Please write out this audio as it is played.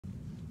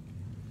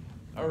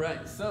All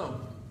right, so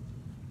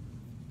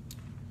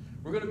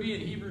we're going to be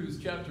in Hebrews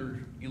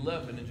chapter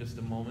 11 in just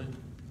a moment.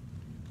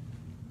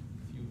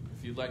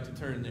 If you'd like to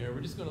turn there, we're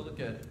just going to look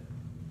at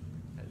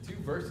two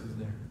verses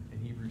there in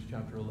Hebrews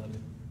chapter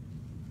 11.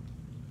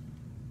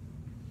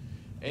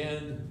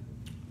 And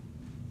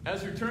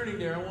as you're turning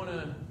there, I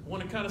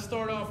want to kind of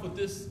start off with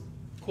this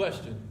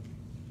question.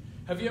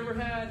 Have you ever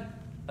had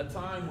a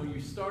time when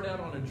you start out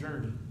on a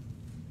journey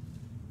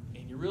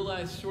and you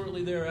realize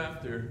shortly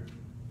thereafter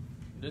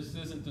this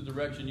isn't the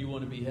direction you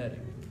want to be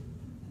heading?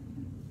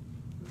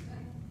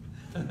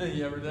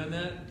 You ever done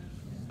that?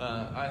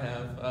 I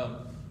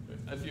have.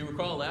 If you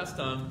recall last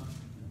time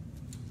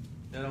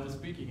that I was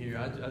speaking here,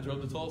 I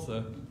drove to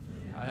Tulsa.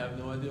 I have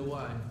no idea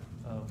why.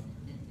 All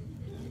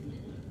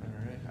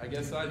right. I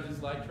guess I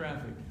just like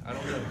traffic. I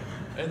don't know.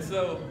 And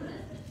so,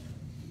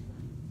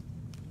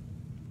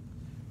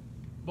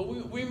 but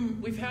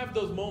we've had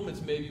those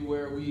moments maybe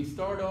where we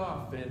start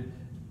off and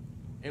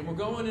we're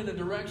going in a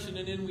direction,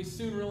 and then we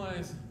soon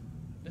realize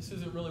this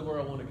isn't really where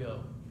I want to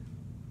go.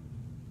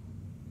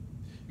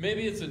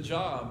 Maybe it's a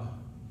job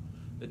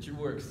that you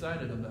were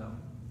excited about.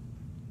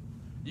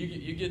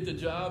 You get the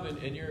job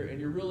and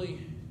you're really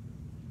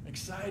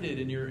excited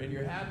and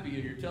you're happy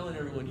and you're telling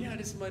everyone, yeah,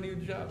 this is my new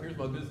job. Here's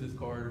my business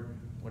card,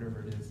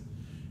 whatever it is.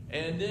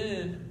 And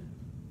then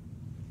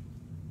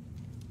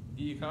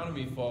the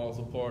economy falls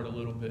apart a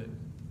little bit.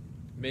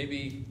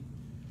 Maybe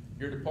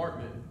your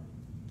department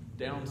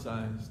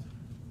downsized.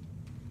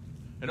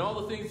 And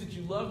all the things that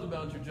you loved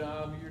about your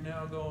job, you're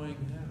now going,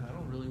 I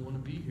don't really want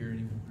to be here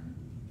anymore.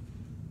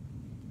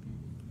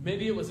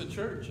 Maybe it was a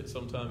church at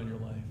some time in your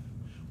life.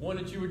 One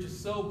that you were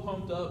just so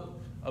pumped up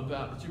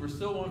about, that you were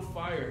so on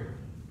fire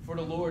for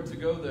the Lord to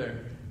go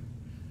there.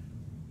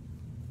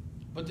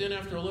 But then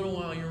after a little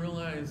while, you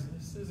realize,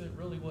 this isn't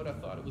really what I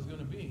thought it was going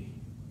to be.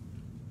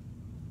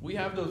 We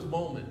have those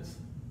moments.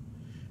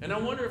 And I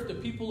wonder if the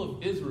people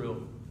of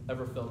Israel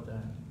ever felt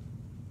that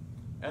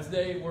as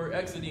they were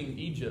exiting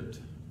Egypt.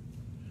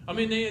 I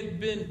mean, they had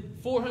been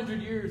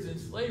 400 years in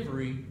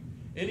slavery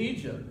in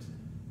Egypt.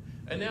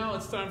 And now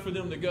it's time for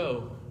them to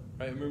go.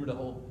 Right? Remember the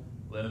whole,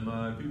 let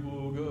my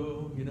people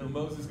go. You know,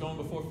 Moses going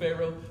before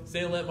Pharaoh,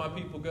 saying, let my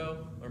people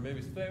go. Or maybe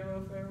it's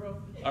Pharaoh.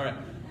 All right,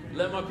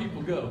 let my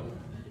people go.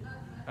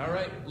 All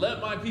right,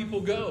 let my people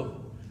go.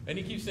 And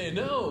he keeps saying,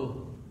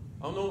 no,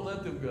 I won't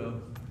let them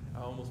go.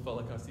 I almost felt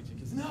like I was teaching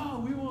kids.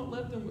 No, we won't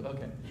let them go.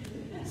 Okay.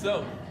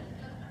 So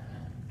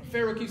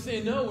Pharaoh keeps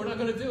saying, no, we're not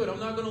going to do it. I'm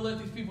not going to let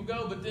these people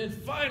go. But then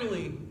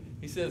finally,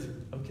 he says,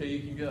 okay, you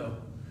can go.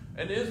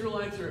 And the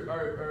Israelites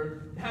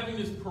are having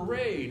this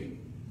parade,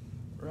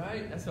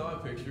 right? That's how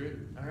I picture it,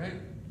 all right?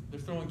 They're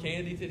throwing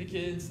candy to the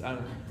kids. I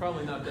don't know,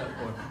 probably not that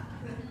far.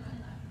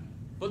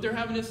 But they're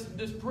having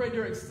this parade.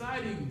 They're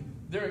exciting.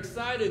 They're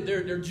excited.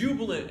 They're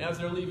jubilant as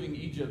they're leaving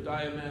Egypt,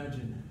 I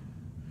imagine.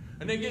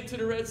 And they get to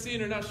the Red Sea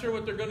and they're not sure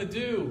what they're going to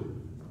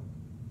do.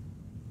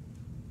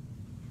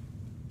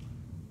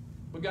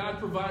 But God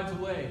provides a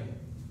way.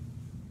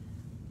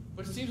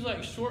 But it seems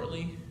like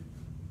shortly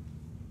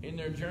in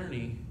their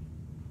journey,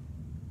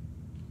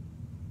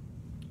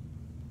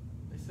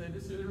 they say,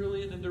 this is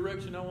really in the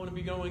direction I want to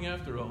be going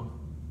after all.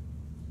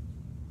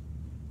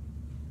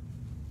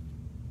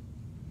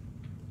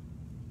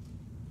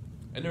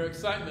 And their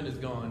excitement is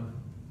gone.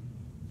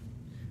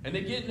 And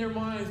they get in their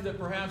minds that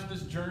perhaps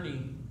this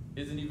journey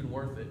isn't even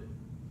worth it.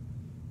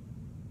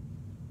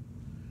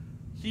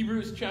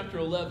 Hebrews chapter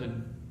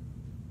 11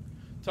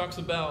 talks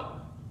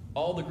about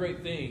all the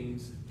great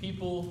things,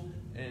 people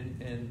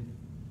and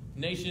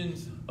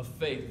nations of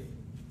faith.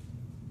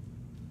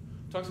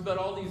 Talks about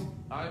all these,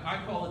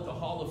 I call it the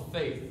Hall of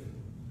Faith.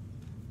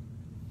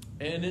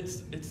 And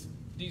it's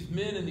these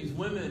men and these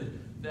women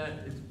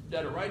that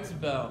it writes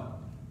about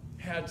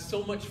had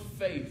so much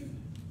faith.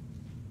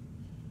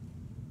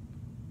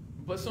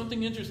 But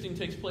something interesting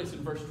takes place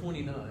in verse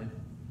 29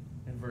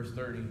 and verse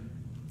 30.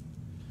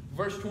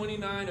 Verse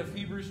 29 of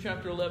Hebrews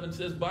chapter 11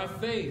 says, by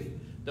faith,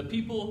 the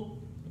people,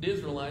 the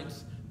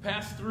Israelites,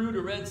 passed through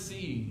the Red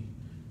Sea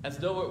as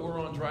though it were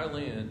on dry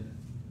land.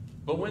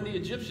 But when the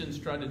Egyptians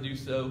tried to do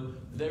so,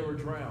 they were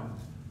drowned.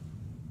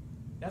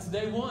 That's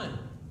day one.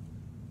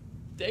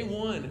 Day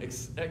one,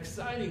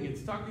 exciting.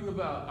 It's talking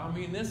about, I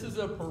mean, this is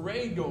a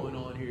parade going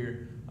on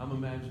here. I'm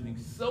imagining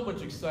so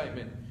much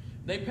excitement.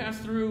 They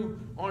passed through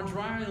on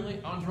dry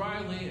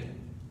land,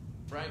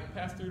 right?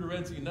 Passed through the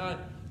Red Sea.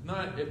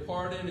 Not it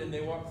parted and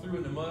they walked through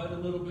in the mud a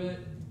little bit,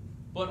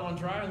 but on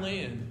dry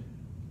land.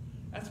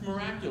 That's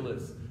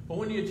miraculous. But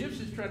when the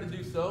Egyptians tried to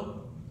do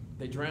so,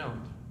 they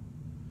drowned.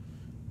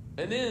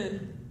 And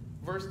then,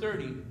 verse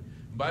 30,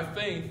 by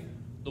faith,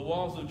 the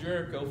walls of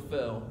Jericho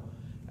fell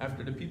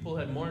after the people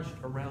had marched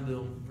around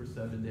them for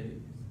 7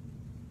 days.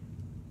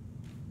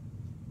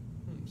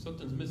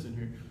 Something's missing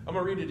here. I'm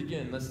going to read it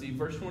again. Let's see,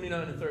 verse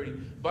 29 and 30.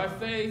 By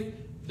faith,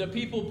 the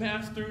people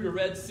passed through the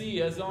Red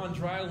Sea as on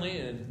dry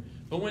land.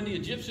 But when the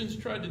Egyptians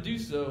tried to do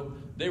so,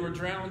 they were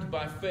drowned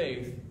by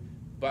faith.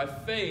 By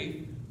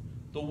faith,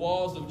 the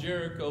walls of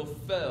Jericho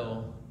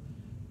fell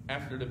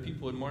after the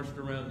people had marched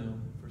around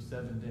them for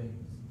 7 days.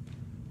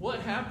 What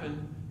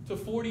happened to to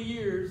 40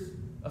 years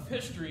of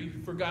history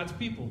for God's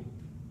people?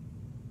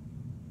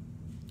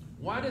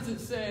 Why is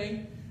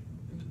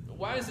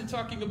it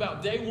talking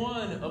about day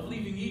one of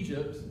leaving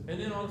Egypt, and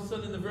then all of a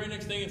sudden the very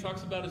next thing it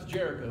talks about is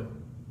Jericho?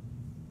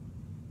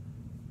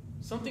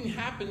 Something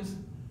happens,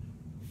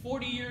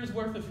 40 years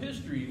worth of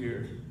history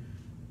here.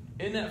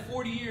 In that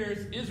 40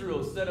 years,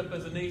 Israel is set up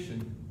as a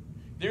nation.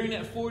 During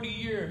that 40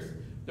 years,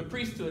 the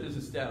priesthood is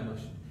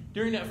established.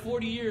 During that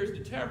 40 years,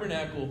 the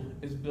tabernacle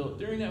is built.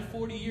 During that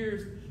 40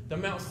 years, the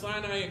Mount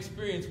Sinai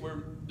experience where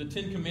the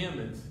Ten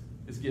Commandments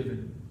is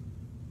given.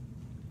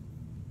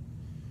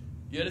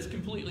 Yet it's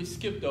completely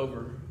skipped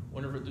over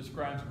whenever it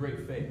describes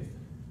great faith.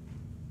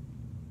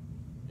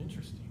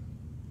 Interesting.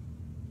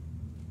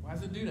 Why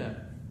does it do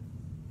that?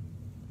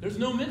 There's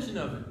no mention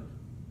of it.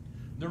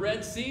 The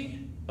Red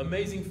Sea,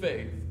 amazing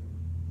faith.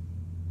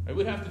 It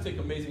would have to take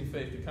amazing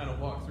faith to kind of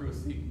walk through a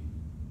sea.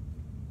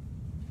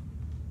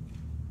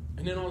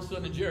 And then all of a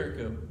sudden in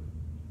Jericho,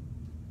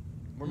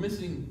 we're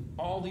missing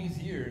all these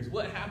years.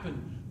 What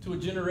happened to a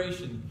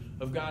generation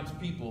of God's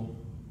people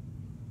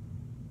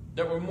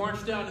that were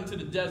marched out into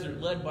the desert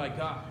led by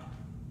God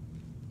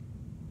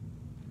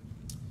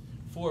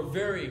for a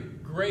very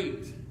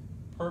great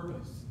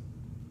purpose?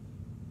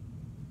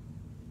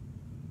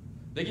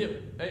 They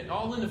get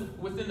all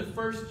within the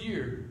first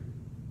year.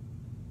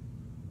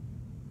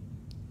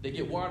 They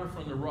get water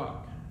from the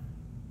rock.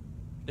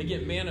 They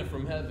get manna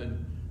from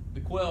heaven.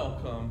 The quail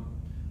come.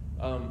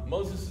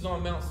 Moses is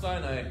on Mount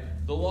Sinai.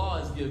 The law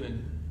is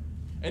given.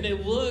 And they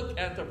look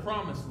at the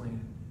promised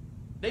land.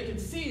 They can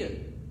see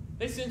it.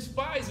 They send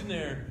spies in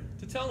there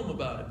to tell them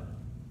about it.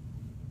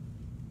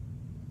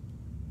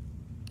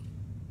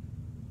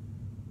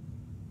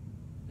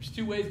 There's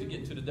two ways to get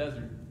into the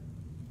desert.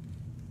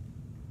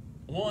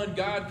 One,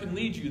 God can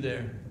lead you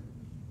there.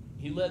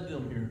 He led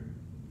them here.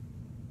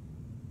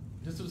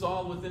 This was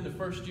all within the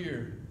first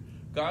year.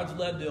 God's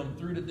led them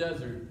through the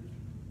desert.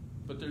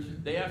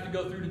 But they have to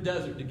go through the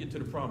desert to get to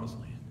the promised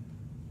land.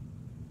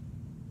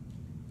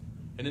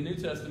 In the New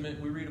Testament,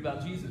 we read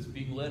about Jesus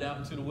being led out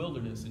into the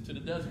wilderness, into the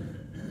desert,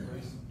 where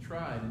he's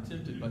tried and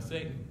tempted by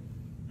Satan.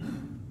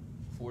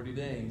 40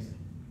 days.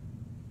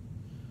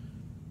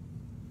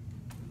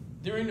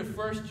 During the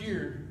first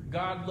year,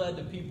 God led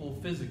the people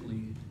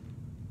physically,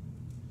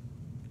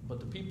 but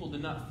the people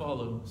did not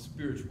follow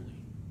spiritually.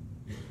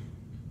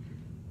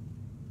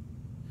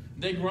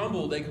 They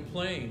grumble, they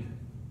complain,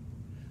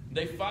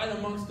 they fight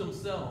amongst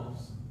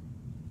themselves,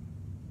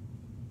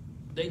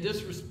 they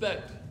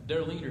disrespect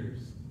their leaders.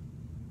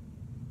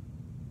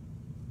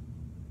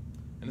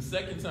 And the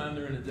second time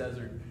they're in the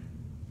desert,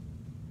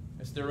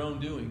 it's their own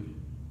doing,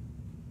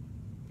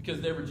 because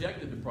they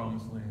rejected the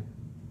promised land.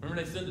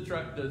 Remember, they sent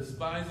the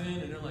spies in,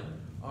 and they're like,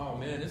 oh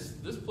man,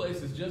 this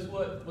place is just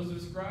what was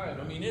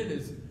described. I mean, it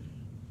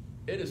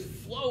is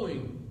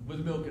flowing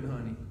with milk and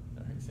honey.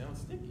 All right,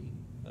 sounds sticky.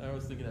 I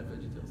was thinking that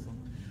VeggieTales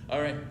song. All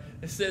right,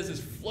 it says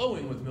it's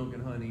flowing with milk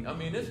and honey. I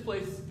mean, this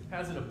place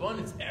has an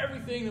abundance.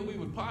 Everything that we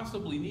would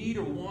possibly need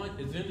or want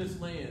is in this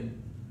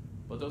land.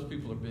 But those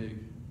people are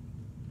big,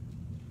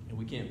 and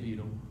we can't beat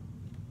them.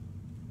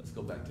 Let's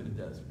go back to the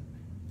desert.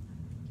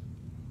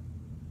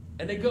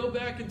 And they go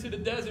back into the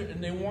desert,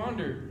 and they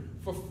wander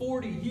for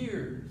 40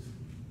 years.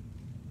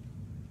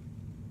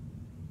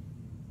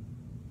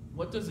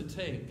 What does it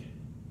take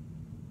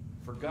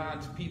for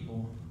God's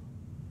people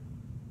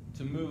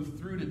to move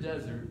through the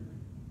desert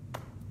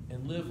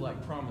and live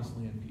like promised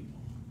land people?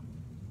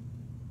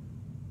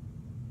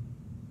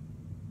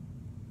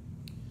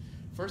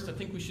 First, I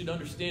think we should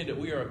understand that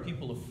we are a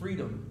people of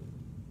freedom,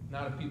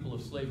 not a people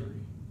of slavery.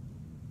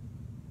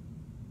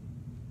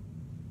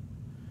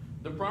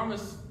 The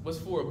promise was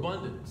for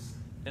abundance,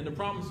 and the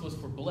promise was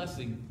for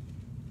blessing.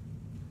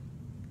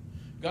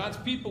 God's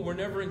people were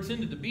never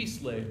intended to be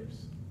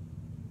slaves,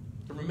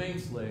 to remain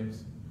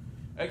slaves.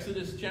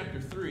 Exodus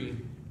chapter 3.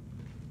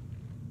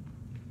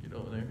 Get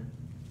over there.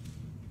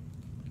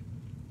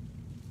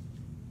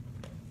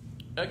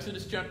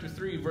 Exodus chapter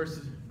 3,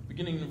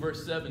 beginning in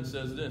verse 7,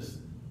 says this.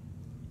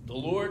 The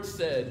Lord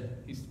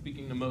said, he's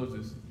speaking to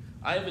Moses,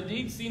 I have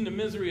indeed seen the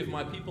misery of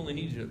my people in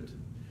Egypt.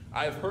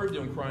 I have heard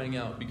them crying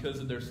out because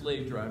of their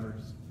slave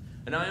drivers,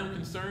 and I am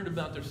concerned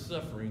about their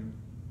suffering.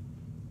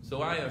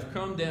 So I have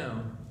come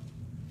down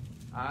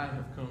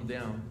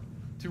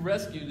to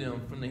rescue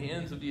them from the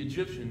hands of the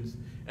Egyptians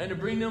and to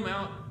bring them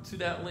out to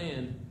that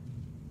land,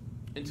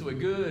 into a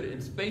good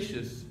and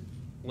spacious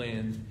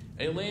land,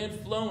 a land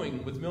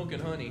flowing with milk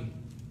and honey,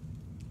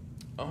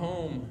 a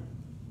home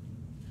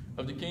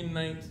of the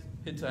Canaanites,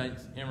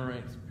 Hittites,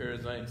 Amorites,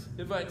 Perizzites,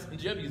 Hivites, and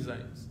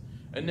Jebusites.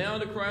 And now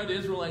the cry of the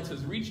Israelites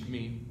has reached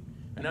me,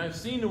 and I have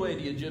seen the way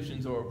the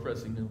Egyptians are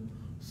oppressing them.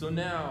 So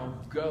now,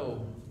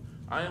 go.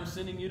 I am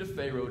sending you to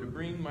Pharaoh to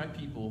bring my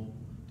people,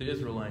 the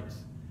Israelites,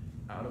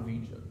 out of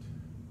Egypt.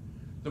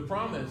 The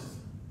promise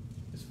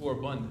is for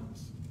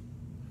abundance.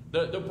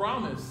 The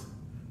promise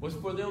was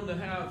for them to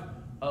have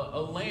a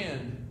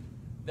land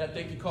that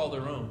they could call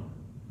their own.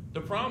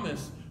 The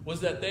promise was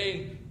that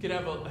they could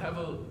have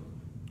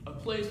a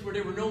place where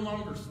they were no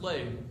longer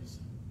slaves.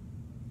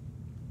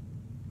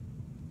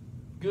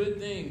 good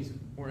things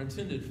were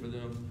intended for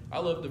them. I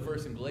love the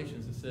verse in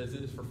Galatians that says,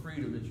 it is for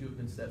freedom that you have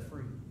been set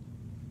free.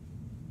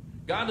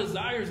 God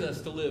desires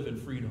us to live in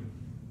freedom.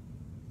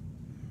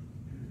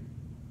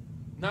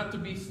 Not to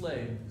be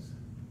slaves.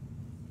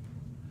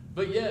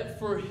 But yet,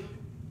 for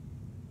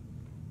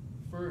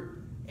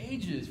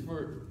ages,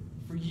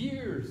 for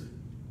years,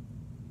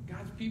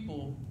 God's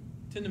people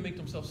tend to make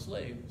themselves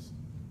slaves.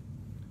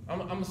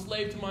 I'm a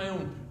slave to my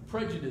own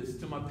prejudice,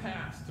 to my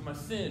past, to my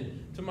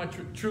sin, to my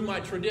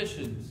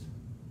traditions.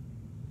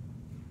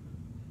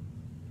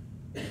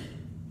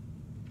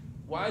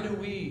 Why do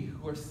we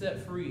who are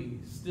set free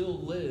still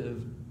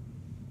live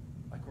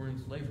like we're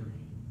in slavery?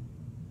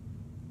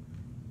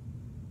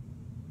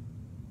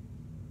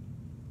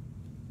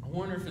 I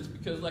wonder if it's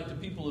because, like the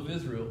people of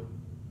Israel,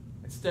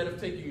 instead of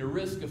taking the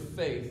risk of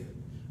faith,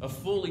 of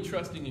fully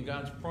trusting in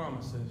God's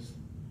promises,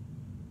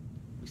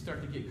 we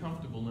start to get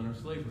comfortable in our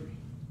slavery.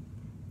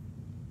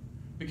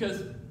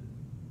 Because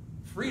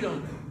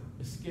freedom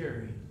is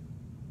scary.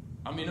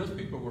 I mean, those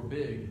people were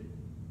big.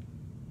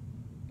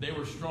 They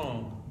were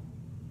strong.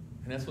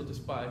 And that's what the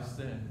spies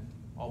said.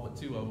 All but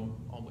two of them.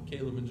 All but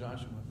Caleb and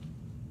Joshua.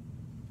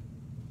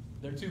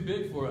 They're too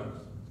big for us.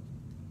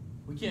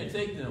 We can't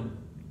take them.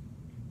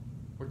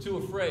 We're too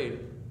afraid.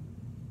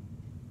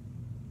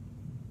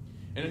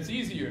 And it's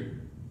easier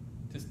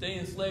to stay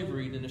in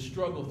slavery than to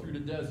struggle through the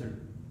desert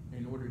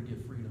in order to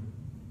get freedom.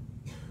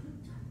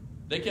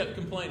 They kept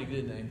complaining,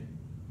 didn't they?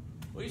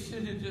 We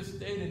should have just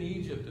stayed in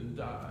Egypt and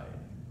died.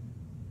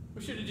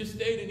 We should have just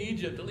stayed in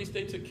Egypt. At least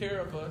they took care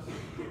of us.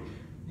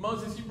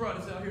 Moses, you brought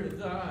us out here to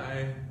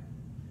die.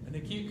 And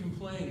they keep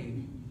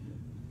complaining.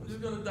 We're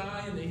just going to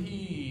die in the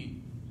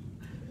heat.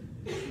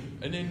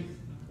 And then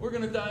we're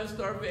going to die of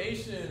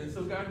starvation. And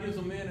so God gives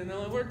them manna. And they're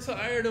like, we're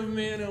tired of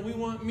manna. We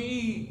want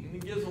meat. And he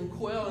gives them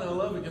quail. And I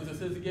love it because it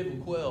says he gave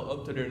them quail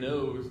up to their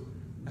nose.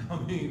 I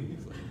mean,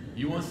 he's like,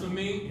 you want some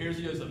meat? Here's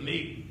you some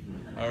meat.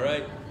 All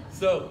right?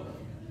 So,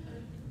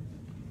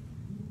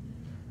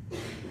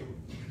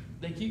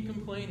 they keep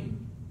complaining.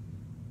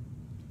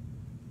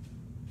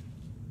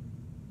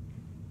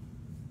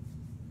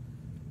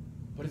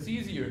 But it's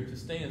easier to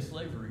stay in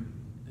slavery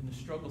than to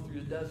struggle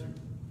through the desert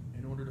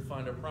in order to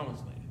find our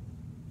promised land.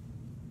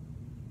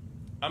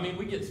 I mean,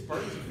 we get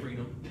spurts of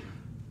freedom.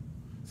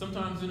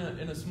 Sometimes in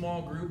a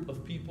small group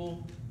of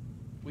people,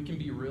 we can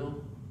be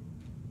real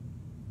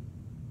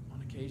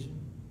on occasion.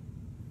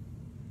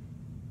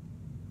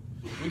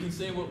 We can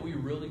say what we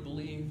really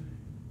believe.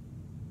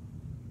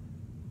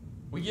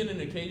 We get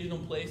an occasional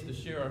place to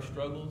share our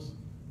struggles.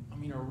 I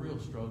mean, our real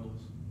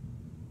struggles.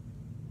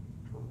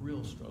 Our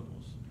real struggles.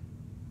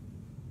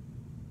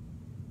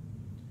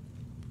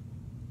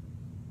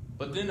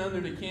 But then under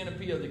the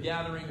canopy of the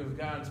gathering of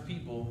God's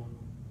people,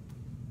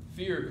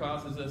 fear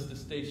causes us to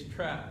stay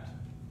trapped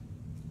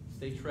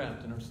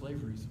in our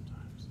slavery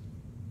sometimes.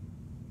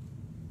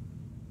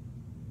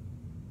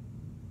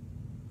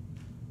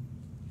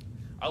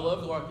 I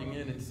loved walking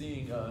in and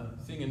seeing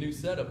a new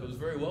setup. It was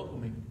very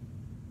welcoming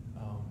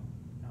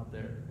out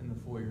there in the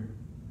foyer.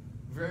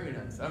 Very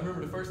nice. I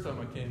remember the first time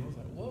I came, I was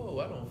like, whoa,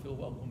 I don't feel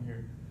welcome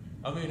here.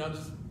 I mean, I'm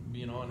just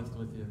being honest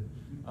with you.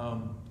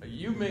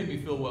 You made me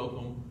feel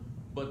welcome,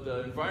 but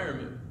the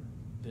environment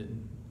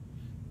didn't.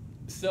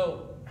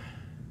 So,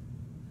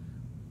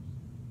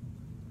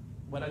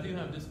 but I do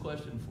have this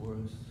question for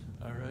us,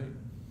 all right?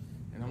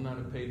 And I'm not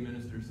a paid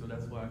minister, so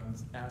that's why I can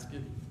ask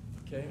it,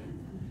 okay?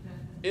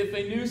 If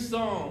a new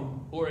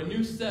song or a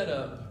new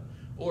setup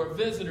or a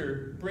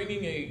visitor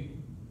bringing a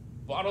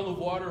bottle of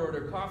water or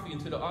their coffee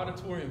into the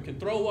auditorium can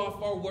throw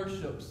off our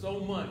worship so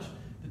much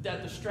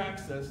that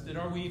distracts us, then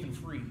are we even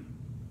free?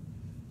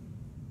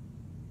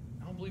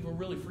 I don't believe we're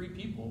really free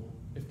people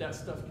if that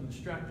stuff can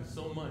distract us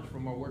so much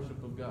from our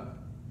worship of God.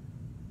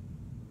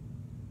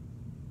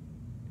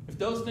 If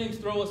those things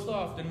throw us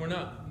off, then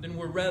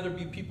we'd rather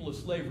be people of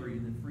slavery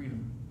than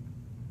freedom.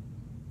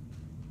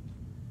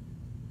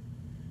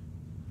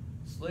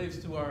 Slaves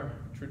to our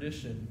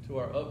tradition, to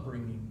our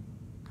upbringing.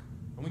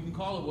 And we can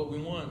call it what we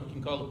want. We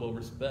can call it what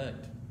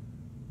respect.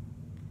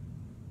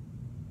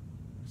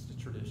 It's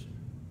the tradition.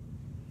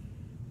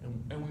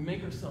 And we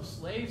make ourselves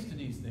slaves to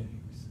these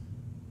things.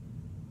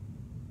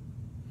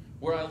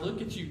 Where I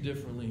look at you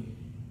differently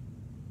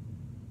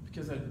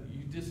because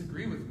you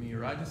disagree with me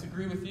or I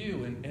disagree with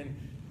you.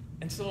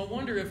 And so I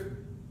wonder if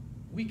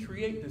we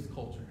create this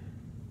culture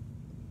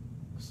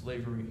of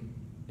slavery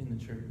in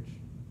the church.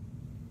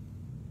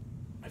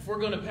 If we're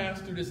going to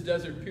pass through this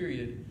desert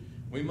period,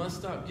 we must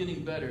stop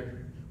getting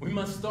better. We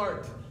must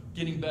start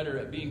getting better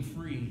at being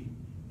free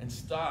and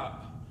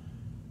stop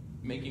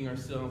making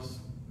ourselves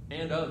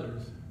and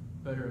others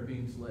better at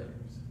being slaves.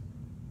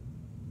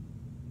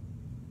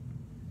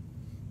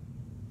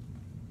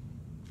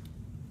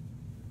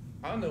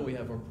 I know we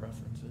have our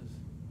preferences.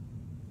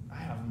 I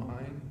have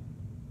mine.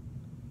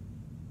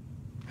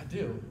 I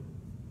do.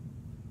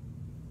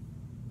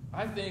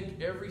 I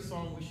think every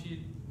song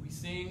we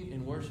sing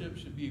in worship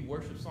should be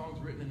worship songs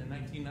written in the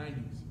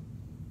 1990s.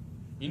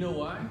 You know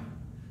why?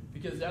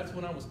 Because that's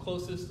when I was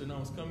closest and I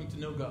was coming to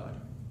know God.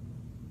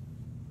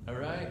 All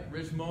right?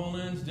 Rich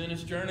Mullins,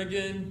 Dennis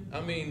Jernigan. I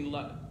mean,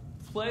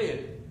 play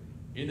it,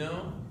 you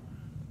know?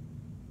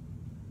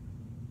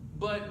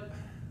 But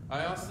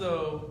I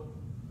also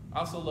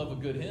love a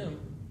good hymn.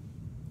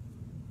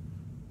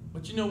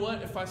 But you know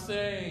what? If I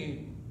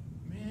say,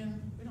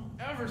 man, we don't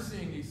ever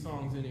sing these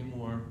songs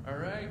anymore, all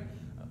right?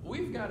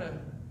 We've got to,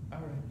 all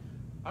right.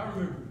 I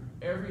remember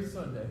every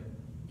Sunday,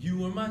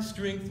 you are my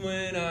strength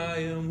when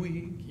I am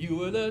weak.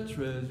 You are the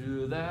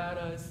treasure that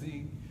I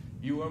seek.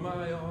 You are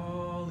my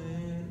all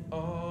in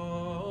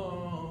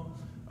all.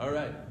 All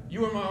right.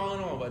 You are my all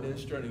in all by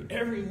Dennis Jernigan.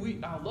 Every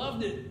week, I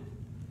loved it.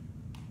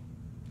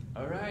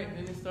 All right. And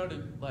then they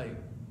started, like,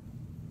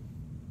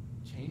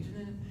 changing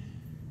it.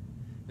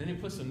 Then they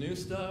put some new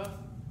stuff.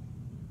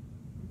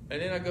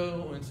 And then I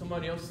go and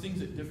somebody else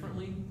sings it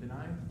differently than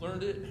I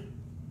learned it.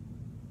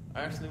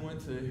 I actually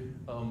went to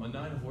a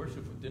night of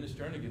worship with Dennis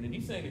Jernigan, and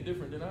he sang it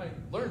different than I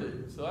learned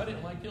it, so I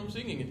didn't like him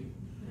singing it.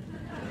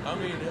 I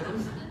mean,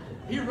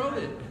 he wrote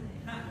it.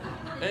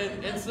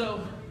 And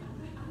so,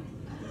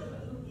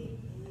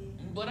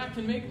 but I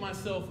can make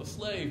myself a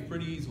slave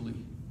pretty easily.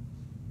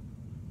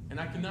 And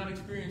I cannot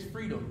experience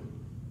freedom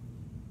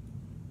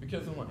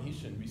because I'm like, he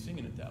shouldn't be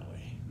singing it that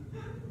way.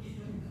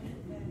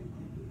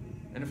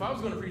 And if I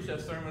was going to preach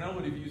that sermon, I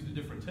would have used a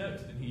different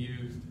text than he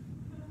used.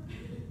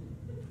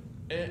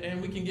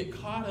 And we can get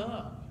caught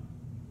up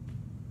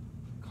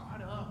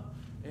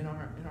in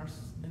our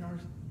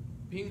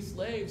being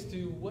slaves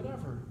to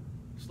whatever,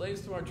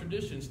 slaves to our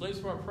traditions, slaves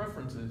to our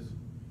preferences,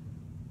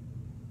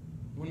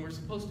 when we're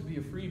supposed to be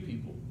a free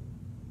people.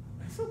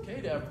 It's okay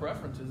to have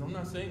preferences. I'm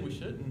not saying we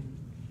shouldn't.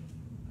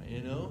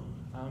 You know,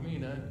 I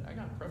mean, I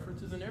got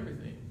preferences in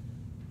everything.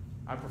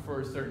 I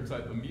prefer a certain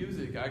type of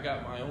music. I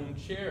got my own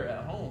chair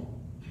at home.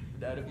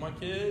 That if my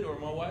kid or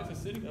my wife is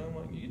sitting, I'm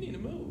like, you need to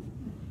move.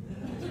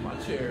 It's my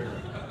chair,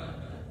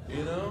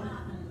 you know?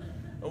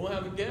 And we'll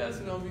have a guest,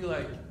 and I'll be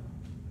like,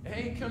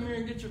 hey, come here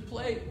and get your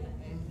plate.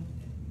 And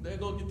they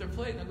go get their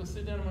plate, and I go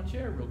sit down in my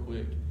chair real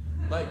quick.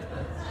 Like,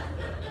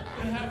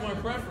 I have my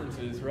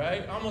preferences,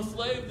 right? I'm a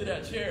slave to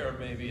that chair,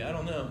 maybe. I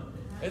don't know.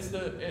 It's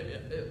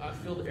I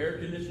feel the air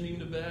conditioning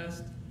the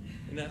best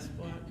in that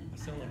spot. I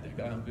sound like that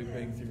guy on Big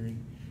Bang Theory.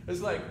 It's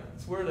like,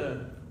 it's where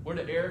the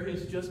air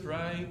hits just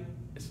right.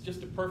 It's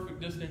just a perfect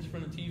distance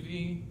from the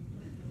TV.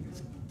 It's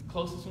the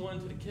closest one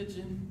to the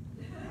kitchen.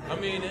 I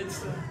mean,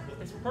 it's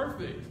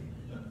perfect.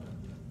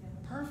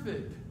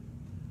 Perfect.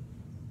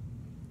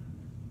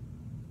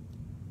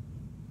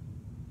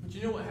 But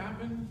you know what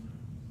happened?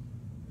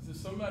 Is if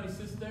somebody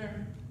sits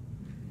there,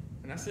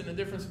 and I sit in a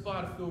different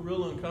spot, I feel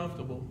real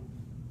uncomfortable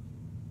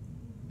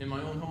in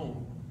my own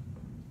home.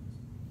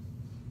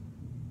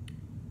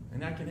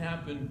 And that can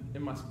happen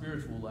in my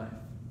spiritual life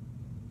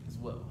as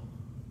well.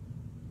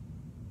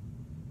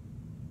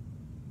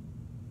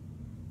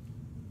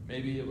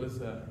 Maybe it was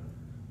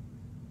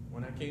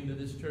when I came to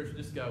this church,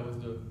 this guy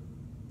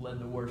led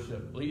the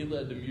worship. He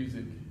led the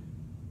music.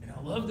 And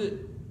I loved it.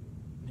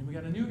 And then we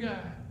got a new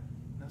guy.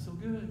 Not so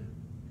good.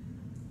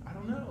 I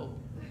don't know.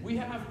 We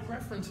have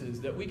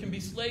preferences that we can be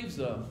slaves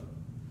of.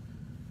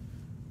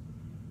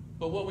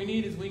 But what we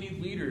need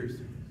leaders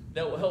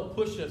that will help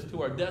push us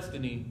to our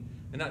destiny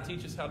and not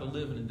teach us how to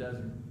live in the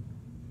desert.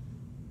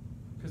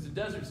 Because the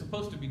desert's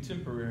supposed to be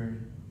temporary.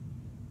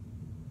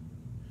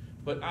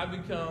 But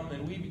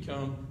we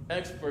become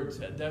experts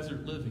at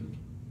desert living.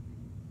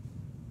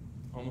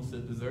 Almost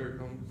said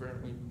dessert,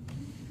 apparently.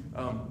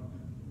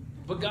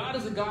 But God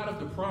is a God of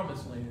the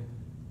promised land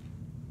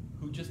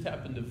who just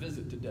happened to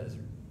visit the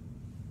desert.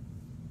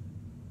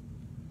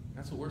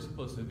 That's what we're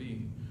supposed to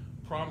be.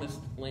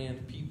 Promised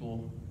land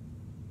people.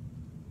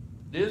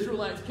 The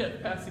Israelites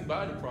kept passing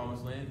by the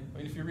promised land. I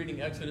mean, if you're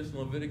reading Exodus and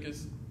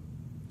Leviticus,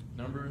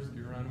 Numbers,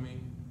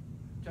 Deuteronomy,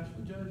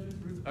 Joshua, Judges,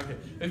 Ruth. Okay,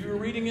 if you were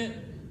reading it,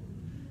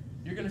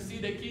 you're going to see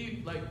they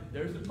keep, like,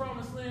 there's the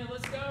promised land,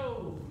 let's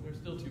go. They're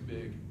still too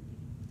big.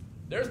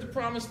 There's the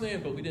promised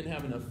land, but we didn't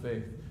have enough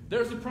faith.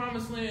 There's the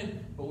promised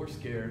land, but we're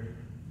scared.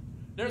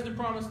 There's the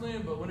promised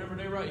land, but whenever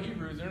they write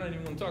Hebrews, they're not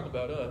even going to talk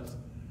about us.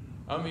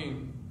 I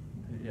mean,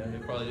 yeah, they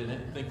probably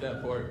didn't think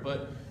that part,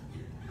 but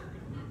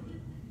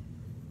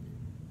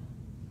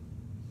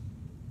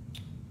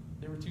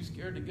they were too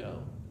scared to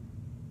go.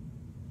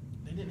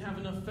 They didn't have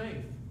enough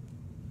faith.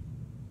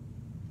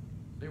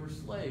 They were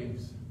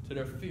slaves to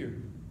their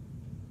fear.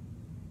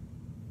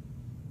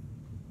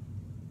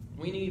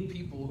 We need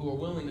people who are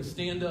willing to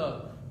stand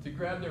up, to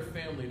grab their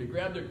family, to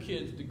grab their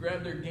kids, to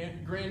grab their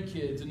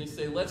grandkids, and they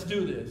say, let's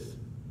do this.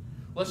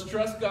 Let's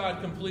trust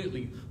God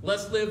completely.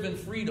 Let's live in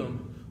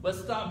freedom. Let's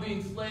stop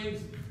being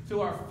slaves to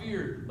our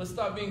fear. Let's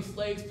stop being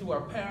slaves to our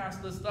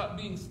past. Let's stop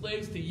being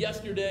slaves to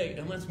yesterday,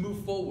 and let's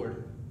move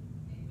forward.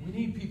 We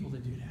need people to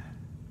do that.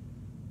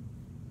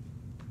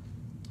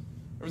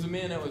 There was a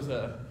man that was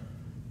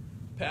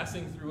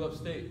passing through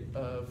upstate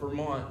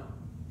Vermont.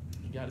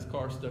 He got his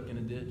car stuck in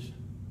a ditch.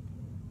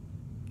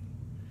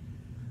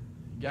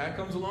 Guy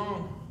comes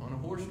along on a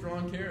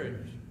horse-drawn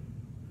carriage.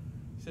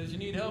 He says, you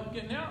need help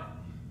getting out?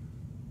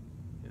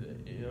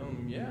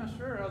 Yeah,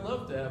 sure, I'd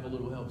love to have a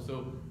little help.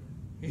 So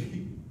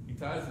he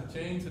ties the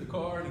chain to the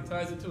car and he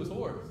ties it to his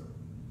horse.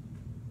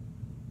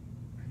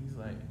 And he's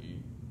like,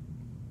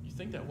 you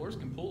think that horse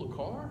can pull a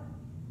car?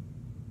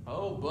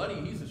 Oh, Buddy,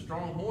 he's a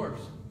strong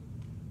horse.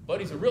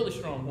 Buddy's a really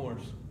strong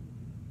horse.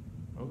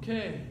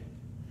 Okay.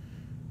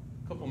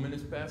 A couple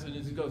minutes pass and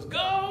he goes,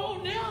 go,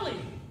 Nellie!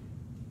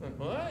 Like,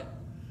 what?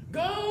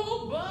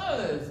 Go,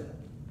 Buzz!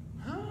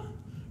 Huh?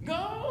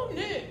 Go,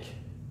 Nick!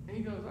 And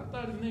he goes, I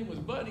thought his name was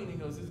Buddy. And he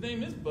goes, his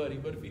name is Buddy,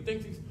 but if he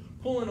thinks he's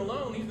pulling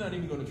alone, he's not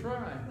even going to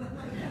try.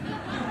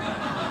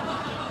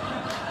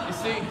 You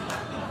see,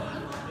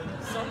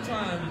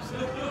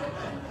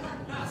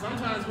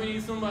 sometimes we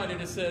need somebody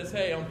that says,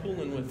 hey, I'm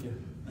pulling with you.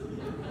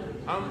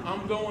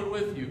 I'm going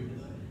with you.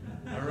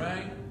 All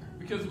right?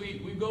 Because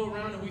we go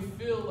around and we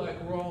feel like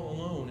we're all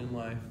alone in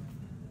life.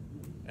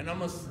 And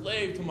I'm a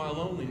slave to my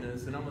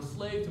loneliness, and I'm a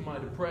slave to my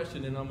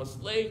depression, and I'm a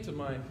slave to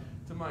my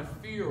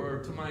fear or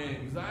to my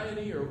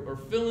anxiety or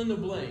fill in the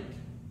blank.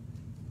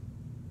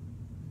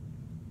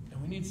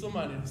 And we need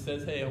somebody that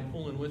says, hey, I'm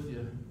pulling with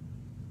you,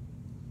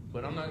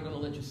 but I'm not going to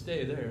let you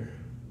stay there.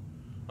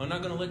 I'm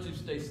not going to let you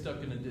stay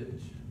stuck in a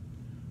ditch.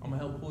 I'm going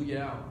to help pull you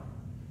out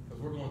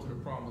because we're going to the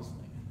promised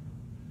land.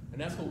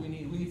 And that's what we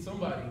need. We need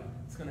somebody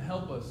that's going to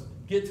help us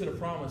get to the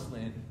promised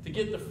land, to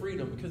get the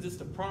freedom, because it's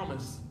the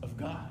promise of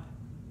God.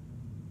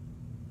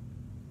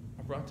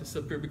 I brought this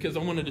up here because I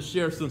wanted to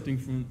share something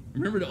from,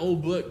 remember the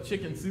old book,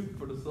 Chicken Soup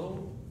for the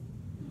Soul?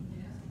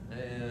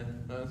 Yeah.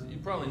 And you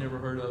probably never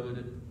heard of it.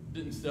 It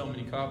didn't sell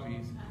many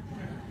copies.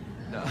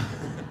 No.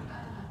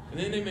 And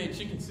then they made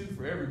Chicken Soup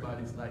for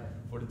everybody's, like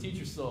for the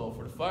teacher's soul,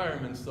 for the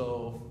fireman's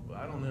soul,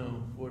 I don't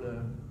know, for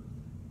the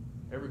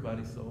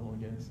everybody's soul,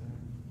 I guess.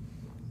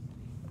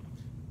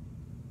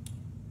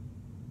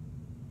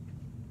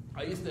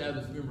 I used to have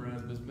this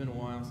memorized, but it's been a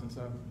while since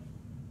I've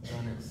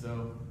done it,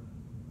 so.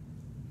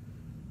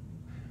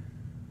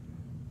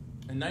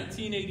 In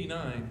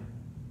 1989,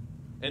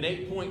 an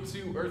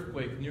 8.2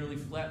 earthquake nearly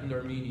flattened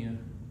Armenia,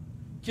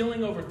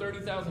 killing over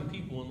 30,000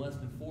 people in less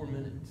than 4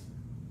 minutes.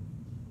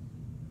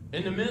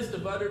 In the midst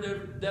of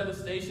utter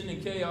devastation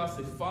and chaos,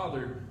 a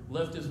father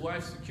left his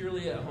wife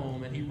securely at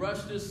home, and he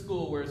rushed to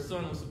school where his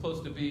son was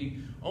supposed to be,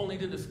 only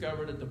to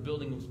discover that the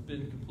building was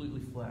been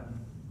completely flattened.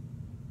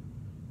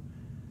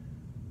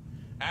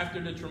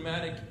 After the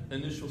traumatic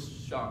initial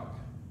shock,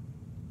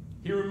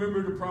 he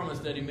remembered the promise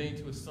that he made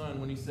to his son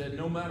when he said,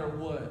 no matter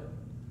what,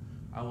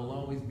 I will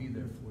always be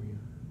there for you.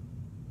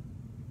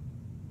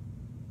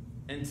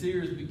 And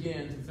tears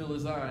began to fill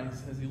his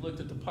eyes as he looked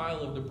at the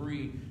pile of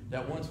debris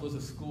that once was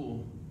a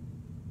school.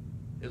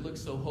 It looked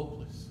so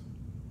hopeless.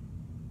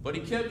 But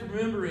he kept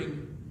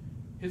remembering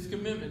his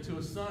commitment to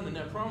his son and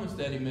that promise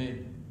that he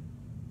made.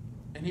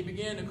 And he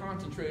began to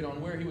concentrate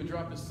on where he would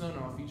drop his son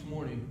off each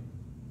morning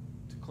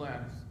to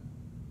class.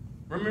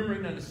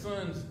 Remembering that his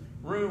son's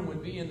room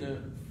would be in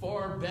the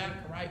far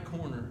back right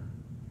corner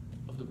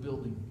of the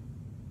building.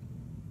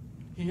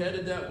 He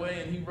headed that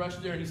way and he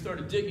rushed there and he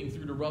started digging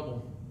through the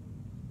rubble.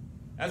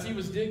 As he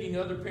was digging,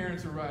 other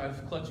parents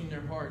arrived, clutching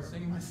their hearts,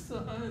 saying, my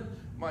son,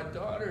 my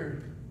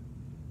daughter.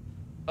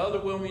 Other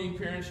well-meaning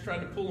parents tried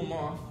to pull him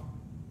off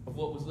of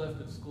what was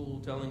left of school,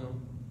 telling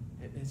him,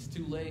 it's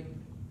too late.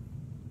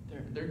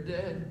 They're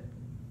dead.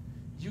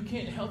 You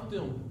can't help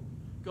them.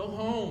 Go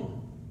home.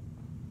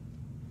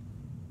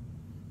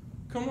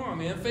 Come on,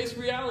 man. Face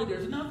reality.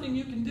 There's nothing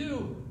you can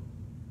do.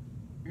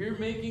 You're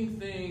making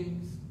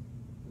things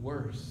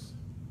worse.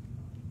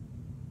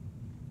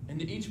 And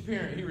to each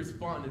parent, he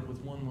responded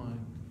with one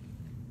line.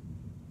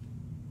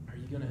 Are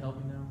you going to help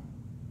me now?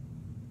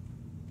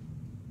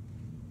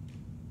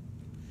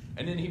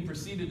 And then he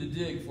proceeded to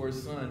dig for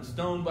his son,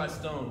 stone by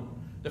stone.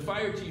 The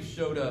fire chief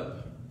showed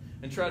up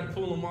and tried to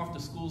pull him off the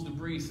school's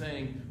debris,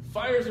 saying,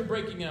 fires are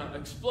breaking out.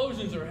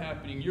 Explosions are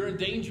happening. You're in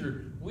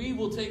danger. We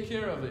will take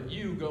care of it.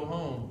 You go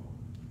home.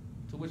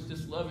 To which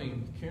this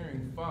loving,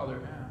 caring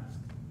father asked,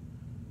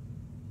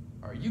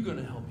 are you going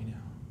to help me now?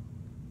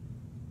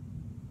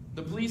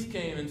 The police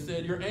came and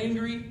said, you're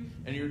angry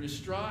and you're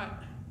distraught.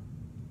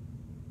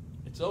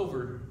 It's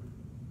over.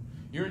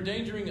 You're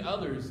endangering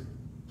others.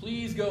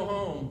 Please go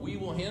home. We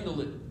will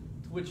handle it.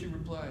 To which he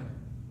replied,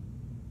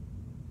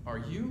 are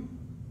you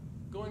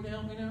going to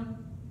help me now?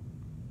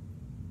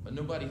 But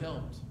nobody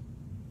helped.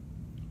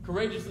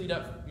 Courageously,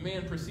 that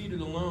man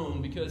proceeded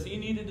alone because he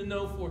needed to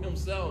know for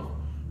himself,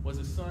 was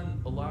his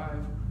son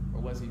alive or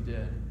was he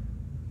dead?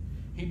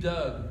 He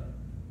dug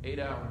 8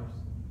 hours,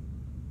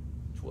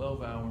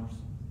 12 hours,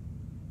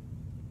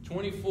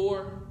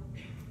 24,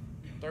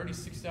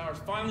 36 hours.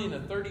 Finally, in the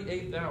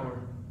 38th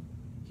hour,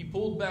 he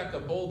pulled back a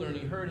boulder and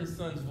he heard his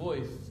son's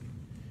voice.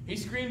 He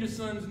screamed his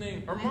son's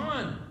name,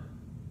 Armand.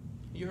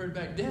 He heard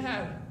back,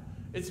 Dad,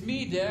 it's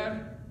me,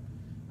 Dad.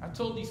 I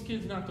told these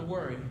kids not to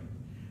worry.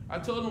 I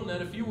told them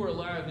that if you were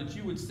alive, that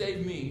you would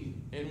save me.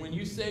 And when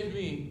you saved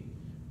me,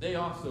 they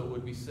also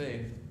would be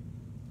saved.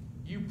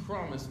 You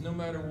promised no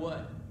matter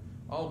what,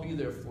 I'll be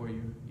there for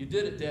you. You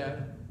did it,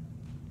 Dad.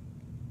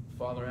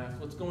 Father asked,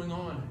 what's going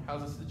on?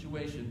 How's the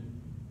situation?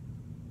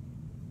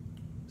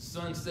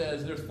 Son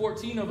says, there's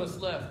 14 of us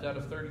left out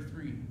of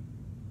 33.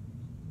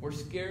 We're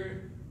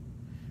scared.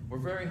 We're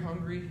very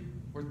hungry.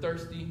 We're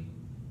thirsty.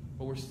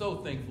 But we're so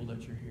thankful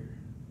that you're here.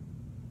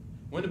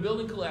 When the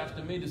building collapsed,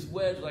 it made this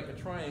wedge like a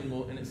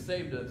triangle, and it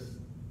saved us.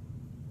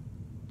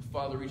 The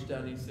Father reached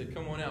out and he said,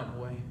 come on out,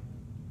 boy.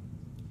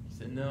 He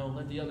said, no,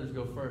 let the others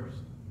go first.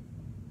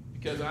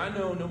 Because I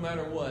know no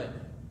matter what,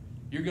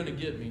 you're going to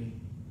get me.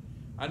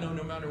 I know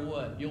no matter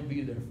what, you'll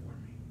be there for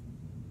me.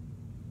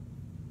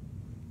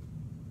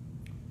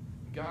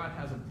 God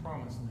has a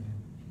promised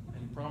land,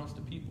 and he promised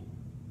the people.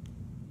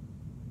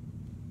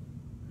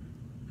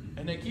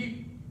 And they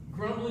keep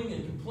grumbling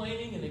and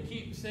complaining, and they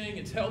keep saying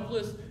it's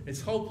helpless,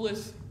 it's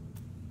hopeless.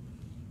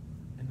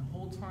 And the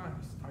whole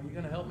time, are you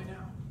going to help me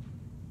now?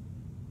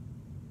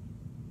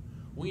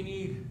 We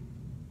need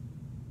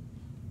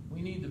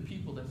the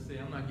people that say,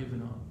 I'm not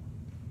giving up.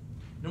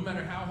 No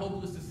matter how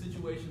hopeless the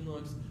situation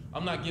looks,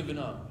 I'm not giving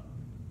up.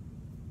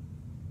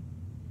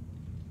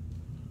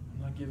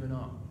 I'm not giving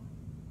up.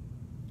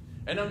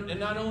 And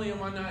not only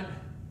am I not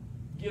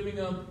giving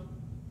up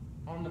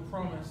on the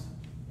promise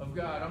of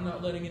God, I'm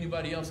not letting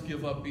anybody else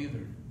give up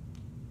either.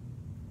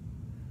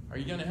 Are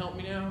you going to help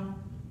me now?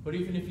 But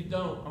even if you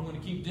don't, I'm going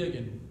to keep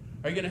digging.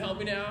 Are you going to help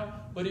me now?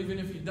 But even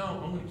if you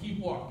don't, I'm going to keep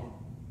walking.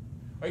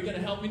 Are you going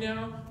to help me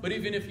now? But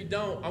even if you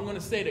don't, I'm going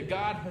to say that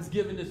God has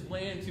given this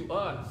land to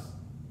us.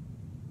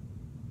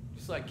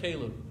 Just like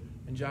Caleb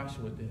and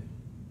Joshua did.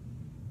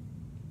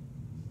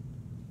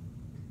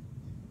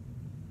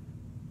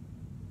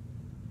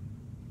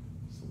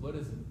 So what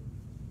is it?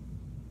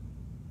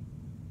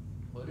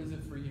 What is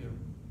it for you?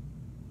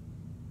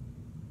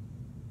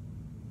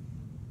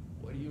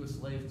 What are you a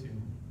slave to?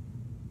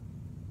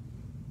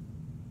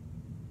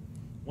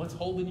 What's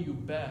holding you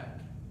back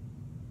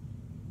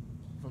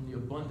from the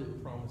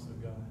abundant promise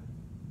of God?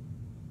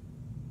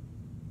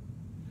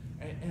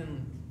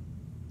 And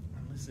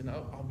listen,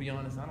 I'll be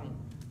honest, I don't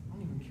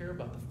even care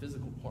about the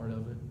physical part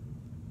of it.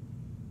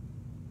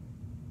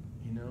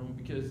 You know,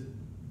 because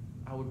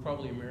I would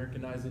probably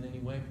Americanize it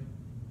anyway.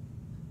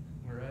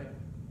 All right?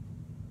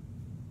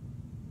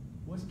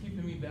 What's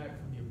keeping me back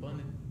from the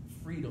abundant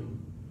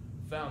freedom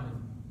found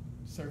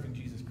in serving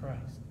Jesus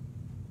Christ?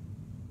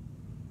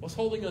 What's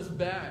holding us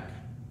back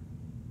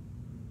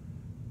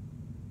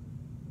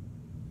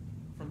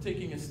from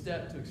taking a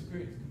step to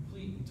experience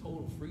complete and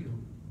total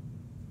freedom?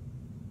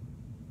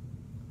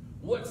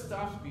 What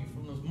stops me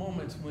from those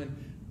moments when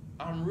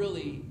I'm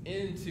really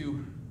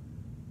into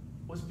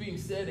what's being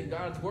said and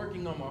God's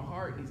working on my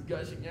heart and he's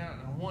gushing out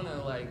and I want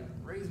to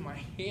raise my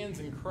hands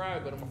and cry,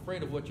 but I'm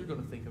afraid of what you're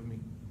going to think of me?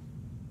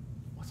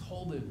 What's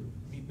holding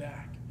me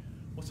back?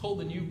 What's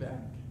holding you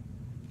back?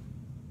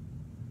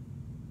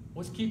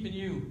 What's keeping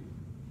you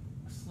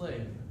a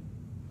slave?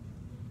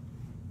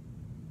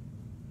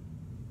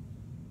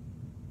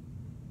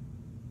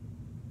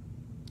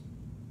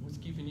 What's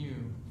keeping you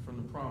from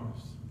the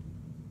promise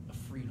of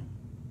freedom?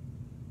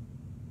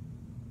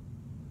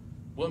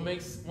 What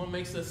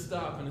makes us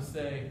stop and to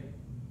say,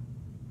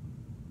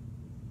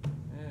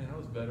 man, I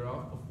was better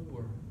off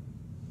before?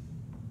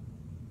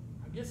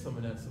 I get some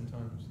of that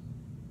sometimes.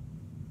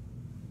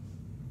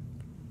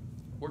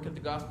 Work at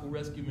the Gospel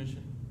Rescue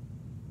Mission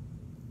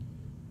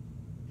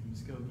in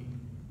Muskogee.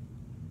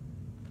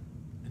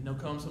 And they'll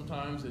come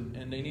sometimes and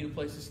they need a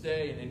place to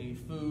stay and they need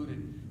food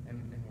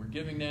and we're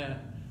giving that.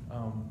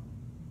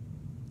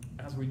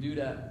 As we do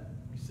that,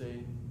 we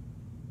say,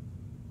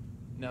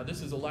 now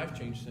this is a life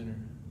change center.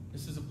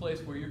 This is a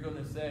place where you're going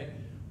to say,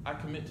 I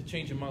commit to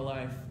changing my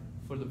life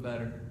for the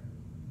better.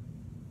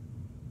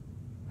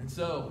 And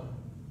so,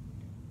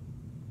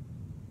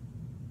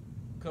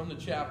 come to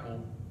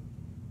chapel.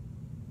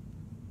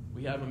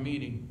 We have a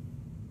meeting.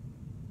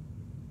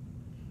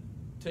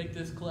 Take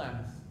this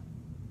class.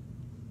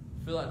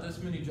 Fill out this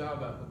many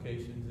job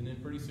applications, and then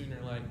pretty soon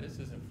you're like, this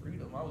isn't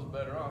freedom. I was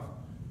better off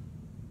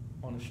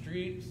on the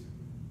streets.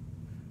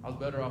 I was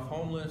better off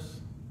homeless.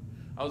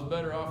 I was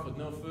better off with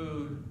no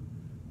food.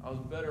 I was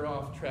better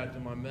off trapped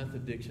in my meth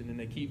addiction, and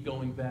they keep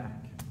going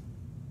back.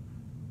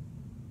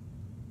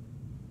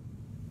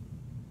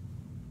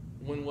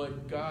 When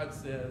what God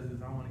says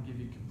is, I want to give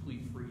you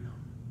complete freedom.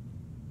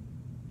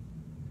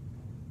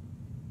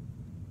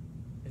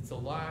 It's a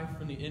lie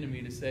from the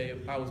enemy to say,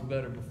 I was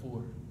better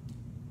before.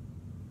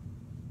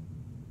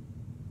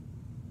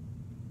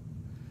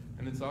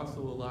 And it's also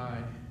a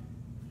lie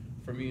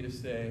for me to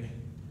say,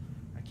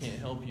 I can't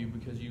help you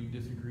because you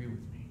disagree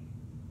with me.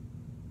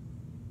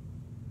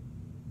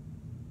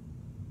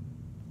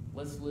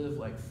 Let's live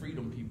like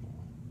freedom people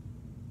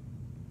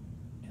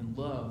and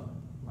love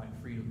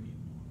like freedom people.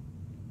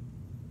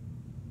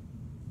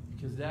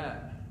 Because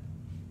that,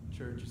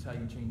 church, is how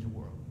you change the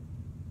world.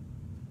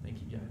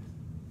 Thank you, guys.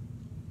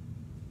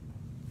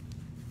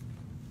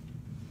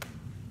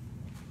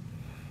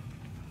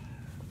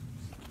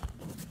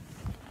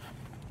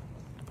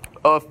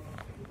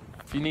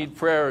 If you need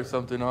prayer or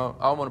something,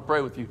 I want to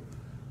pray with you.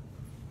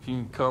 If you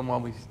can come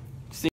while we